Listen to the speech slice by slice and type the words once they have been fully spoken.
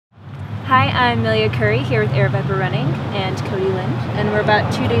Hi, I'm Amelia Curry here with Aravaipa Running and Cody Lind, and we're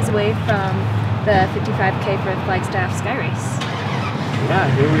about 2 days away from the 55K for the Flagstaff Sky Race. Yeah,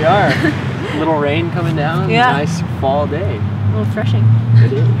 here we are. A little rain coming down. Yeah. Nice fall day. A little refreshing.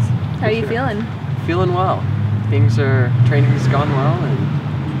 It is. How are you feeling? Feeling well. Training's gone well,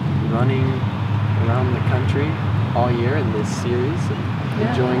 and running around the country all year in this series, and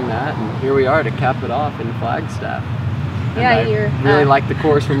enjoying that. And here we are to cap it off in Flagstaff. Yeah, I really liked the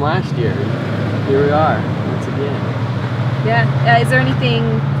course from last year. Here we are once again. Yeah. Is there anything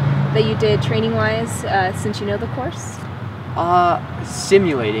that you did training-wise since you know the course?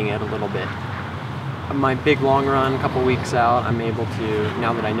 Simulating it a little bit. My big long run, a couple weeks out, I'm able to,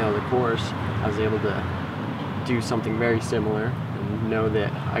 now that I know the course, I was able to do something very similar and know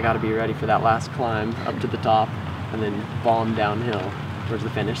that I got to be ready for that last climb up to the top and then bomb downhill towards the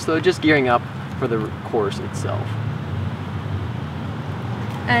finish. So just gearing up for the course itself.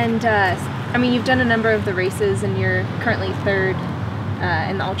 And I mean, you've done a number of the races, and you're currently third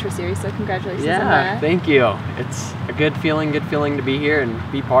in the Ultra Series. So congratulations on that. Yeah, thank you. It's a good feeling to be here and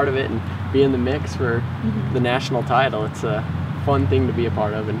be part of it and be in the mix for the national title. It's a fun thing to be a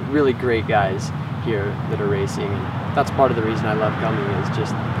part of, and really great guys here that are racing. And that's part of the reason I love coming, is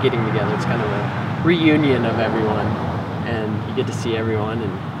just getting together. It's kind of a reunion of everyone, and you get to see everyone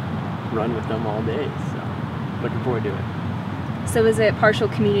and run with them all day. So looking forward to it. So is it partial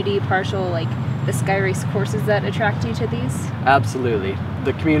community, partial like the Sky Race courses that attract you to these? Absolutely.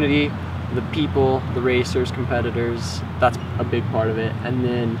 The community, the people, the racers, competitors, that's a big part of it. And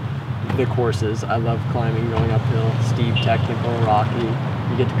then the courses. I love climbing, going uphill, steep, technical, rocky.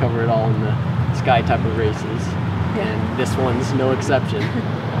 You get to cover it all in the Sky type of races. Yeah. And this one's no exception.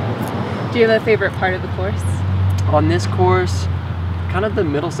 Do you have a favorite part of the course? On this course, kind of the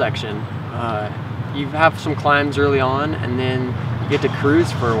middle section. You have some climbs early on, and then you get to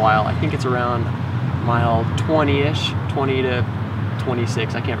cruise for a while. I think it's around mile 20-ish, 20 to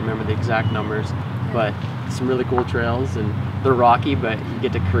 26. I can't remember the exact numbers, but some really cool trails, and they're rocky, but you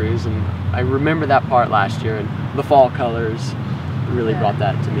get to cruise. And I remember that part last year, and the fall colors really brought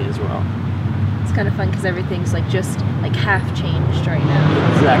that to me as well. It's kind of fun because everything's like just like half changed right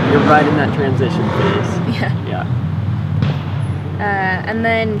now. Exactly, you're right in that transition phase. Yeah. Yeah. And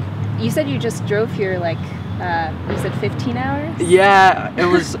then you said you just drove here like, you said 15 hours? Yeah,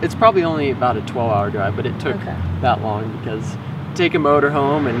 it's probably only about a 12-hour drive, but it took that long because take a motor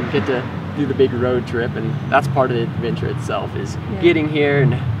home and get to do the big road trip, and that's part of the adventure itself, is getting here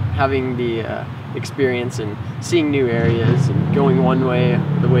and having the experience and seeing new areas and going one way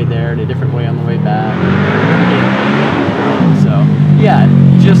the way there and a different way on the way back. So yeah,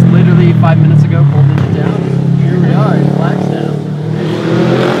 just literally 5 minutes ago pulled into town. Here we are in Flagstaff.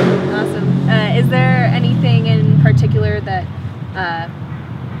 Is there anything in particular that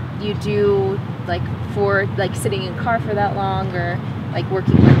you do like for like sitting in a car for that long, or like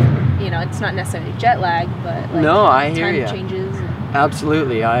working with, it's not necessarily jet lag, but like no, I hear time changes?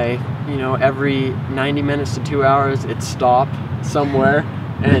 Absolutely. Every 90 minutes to 2 hours, it's stop somewhere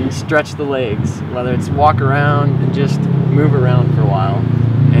and stretch the legs, whether it's walk around and just move around for a while.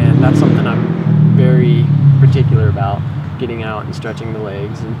 And that's something I'm very particular about, getting out and stretching the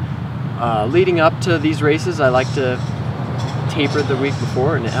legs. And leading up to these races, I like to taper the week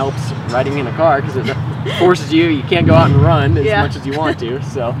before, and it helps riding in a car because it forces you can't go out and run as much as you want to.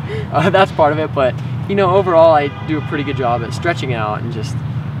 So that's part of it. But overall, I do a pretty good job at stretching out and just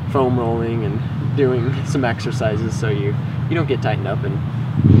foam rolling and doing some exercises so you don't get tightened up and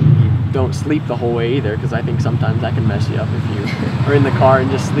you don't sleep the whole way either, because I think sometimes that can mess you up if you are in the car and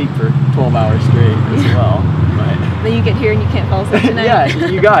just sleep for 12 hours straight as well. But then you get here and you can't fall asleep tonight. Yeah,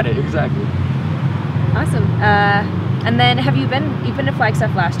 you got it, exactly. Awesome. And then you've been to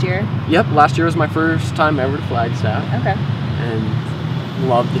Flagstaff last year? Yep, last year was my first time ever to Flagstaff. Okay. And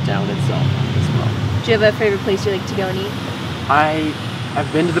loved the town itself as well. Do you have a favorite place you like to go and eat? I've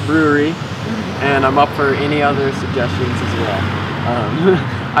been to the brewery, and I'm up for any other suggestions as well.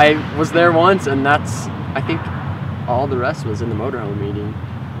 I was there once, and I think all the rest was in the motorhome eating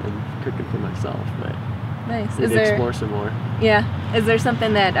and cooking for myself. But nice. Need to explore some more. Yeah. Is there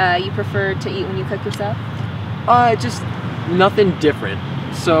something that you prefer to eat when you cook yourself? Just nothing different.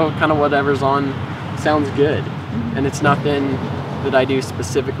 So kind of whatever's on sounds good, and it's nothing that I do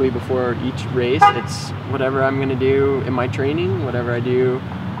specifically before each race. It's whatever I'm gonna do in my training, whatever I do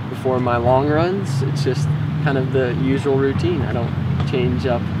before my long runs. It's just kind of the usual routine. I don't change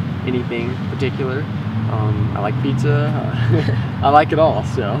up anything particular. I like pizza. I like it all,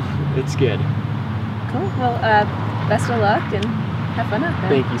 so it's good. Cool. Well, best of luck and have fun out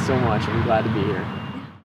there. Thank you so much. I'm glad to be here.